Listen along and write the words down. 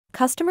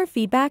Customer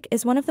feedback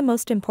is one of the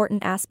most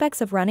important aspects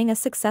of running a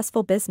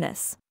successful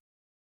business.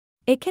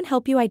 It can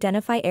help you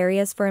identify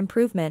areas for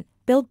improvement,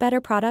 build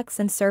better products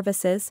and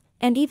services,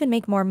 and even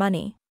make more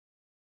money.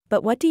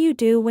 But what do you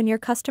do when your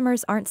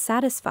customers aren't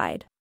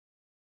satisfied?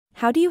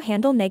 How do you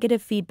handle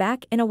negative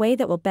feedback in a way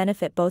that will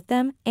benefit both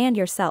them and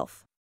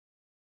yourself?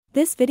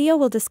 This video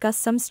will discuss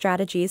some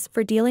strategies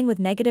for dealing with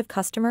negative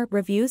customer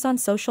reviews on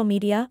social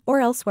media or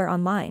elsewhere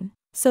online,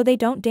 so they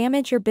don't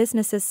damage your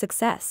business's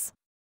success.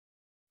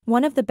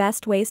 One of the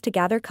best ways to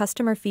gather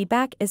customer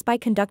feedback is by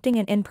conducting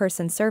an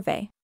in-person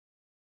survey.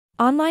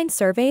 Online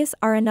surveys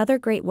are another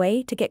great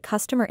way to get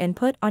customer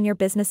input on your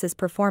business's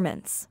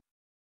performance.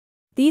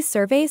 These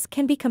surveys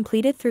can be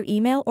completed through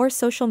email or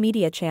social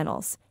media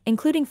channels,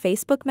 including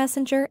Facebook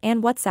Messenger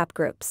and WhatsApp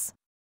groups.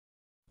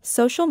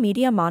 Social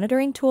media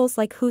monitoring tools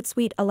like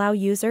Hootsuite allow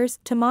users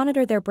to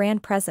monitor their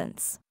brand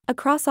presence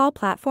across all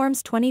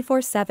platforms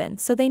 24/7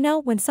 so they know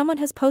when someone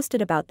has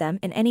posted about them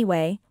in any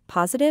way,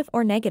 positive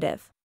or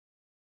negative.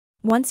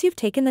 Once you've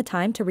taken the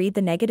time to read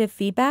the negative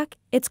feedback,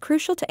 it's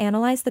crucial to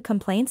analyze the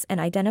complaints and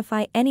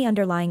identify any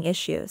underlying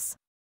issues.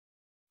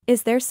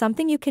 Is there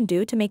something you can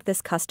do to make this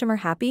customer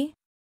happy?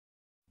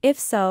 If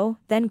so,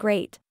 then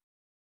great.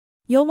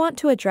 You'll want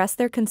to address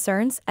their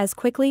concerns as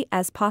quickly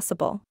as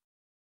possible.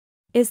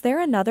 Is there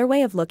another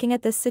way of looking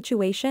at this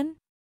situation?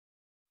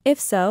 If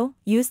so,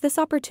 use this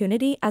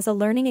opportunity as a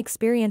learning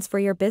experience for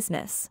your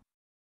business.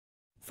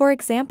 For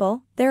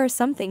example, there are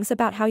some things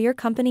about how your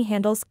company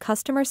handles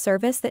customer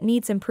service that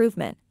needs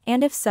improvement,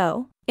 and if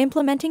so,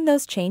 implementing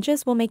those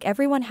changes will make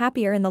everyone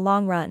happier in the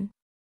long run.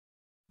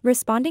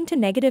 Responding to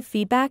negative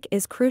feedback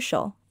is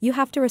crucial. You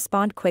have to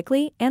respond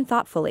quickly and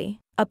thoughtfully,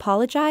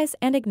 apologize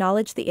and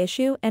acknowledge the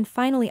issue, and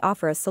finally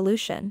offer a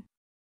solution.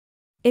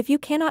 If you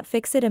cannot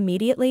fix it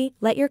immediately,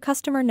 let your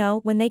customer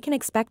know when they can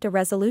expect a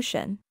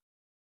resolution.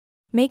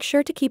 Make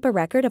sure to keep a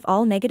record of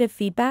all negative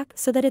feedback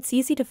so that it's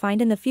easy to find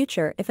in the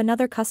future if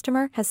another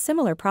customer has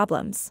similar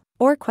problems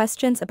or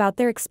questions about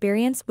their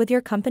experience with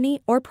your company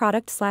or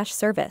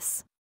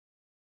product/service.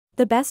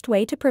 The best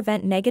way to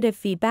prevent negative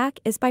feedback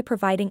is by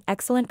providing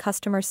excellent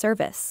customer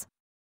service.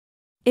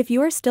 If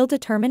you are still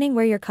determining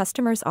where your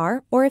customers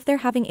are or if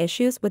they're having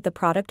issues with the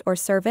product or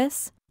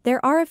service,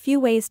 there are a few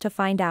ways to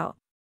find out.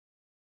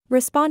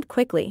 Respond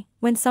quickly.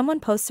 When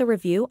someone posts a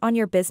review on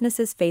your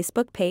business's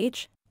Facebook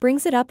page,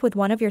 brings it up with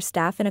one of your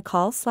staff in a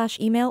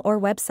call/email or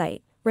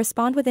website,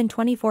 respond within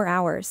 24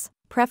 hours,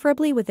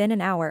 preferably within an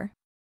hour.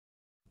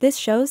 This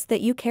shows that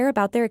you care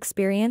about their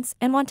experience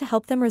and want to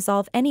help them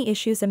resolve any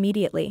issues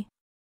immediately.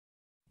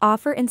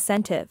 Offer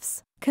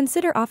incentives.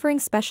 Consider offering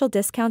special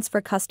discounts for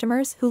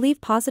customers who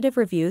leave positive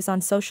reviews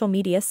on social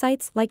media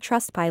sites like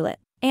Trustpilot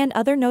and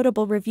other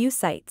notable review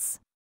sites.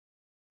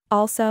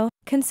 Also,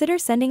 consider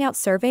sending out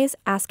surveys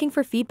asking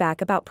for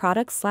feedback about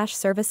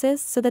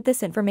products/services so that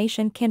this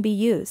information can be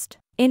used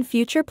in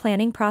future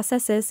planning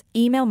processes,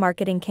 email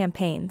marketing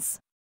campaigns.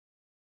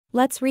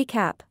 Let's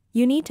recap.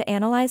 You need to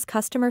analyze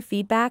customer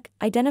feedback,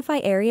 identify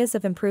areas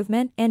of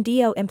improvement, and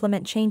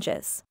implement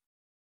changes.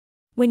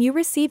 When you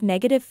receive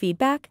negative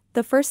feedback,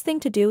 the first thing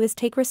to do is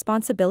take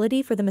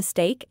responsibility for the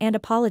mistake and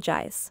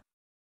apologize.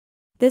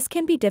 This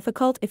can be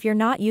difficult if you're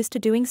not used to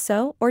doing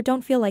so or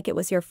don't feel like it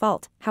was your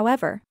fault.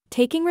 However,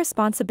 taking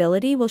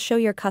responsibility will show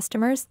your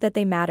customers that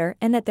they matter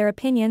and that their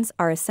opinions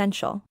are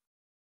essential.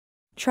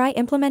 Try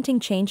implementing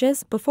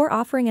changes before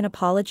offering an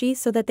apology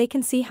so that they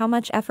can see how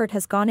much effort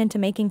has gone into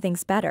making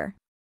things better.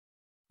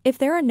 If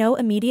there are no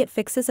immediate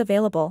fixes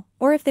available,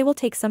 or if they will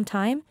take some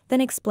time,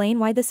 then explain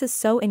why this is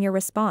so in your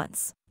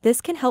response. This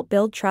can help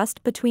build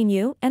trust between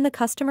you and the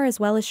customer as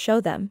well as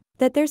show them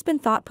that there's been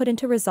thought put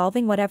into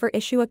resolving whatever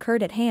issue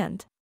occurred at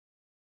hand.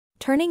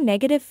 Turning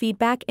negative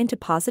feedback into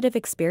positive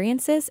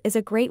experiences is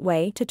a great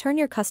way to turn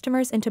your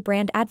customers into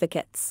brand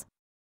advocates.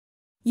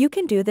 You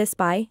can do this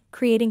by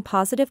creating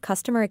positive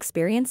customer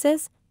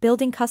experiences,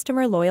 building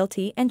customer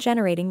loyalty, and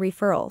generating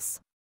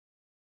referrals.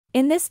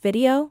 In this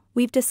video,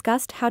 we've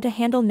discussed how to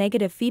handle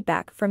negative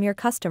feedback from your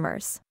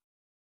customers.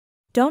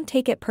 Don't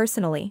take it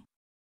personally.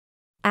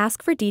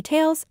 Ask for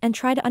details and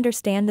try to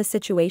understand the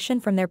situation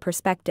from their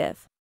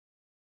perspective.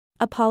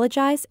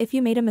 Apologize if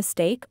you made a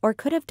mistake or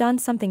could have done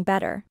something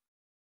better.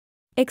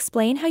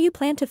 Explain how you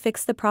plan to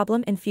fix the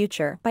problem in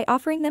future by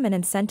offering them an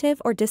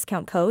incentive or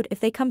discount code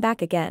if they come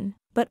back again,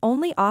 but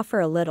only offer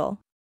a little.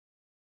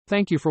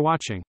 Thank you for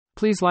watching.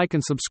 Please like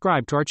and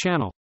subscribe to our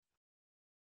channel.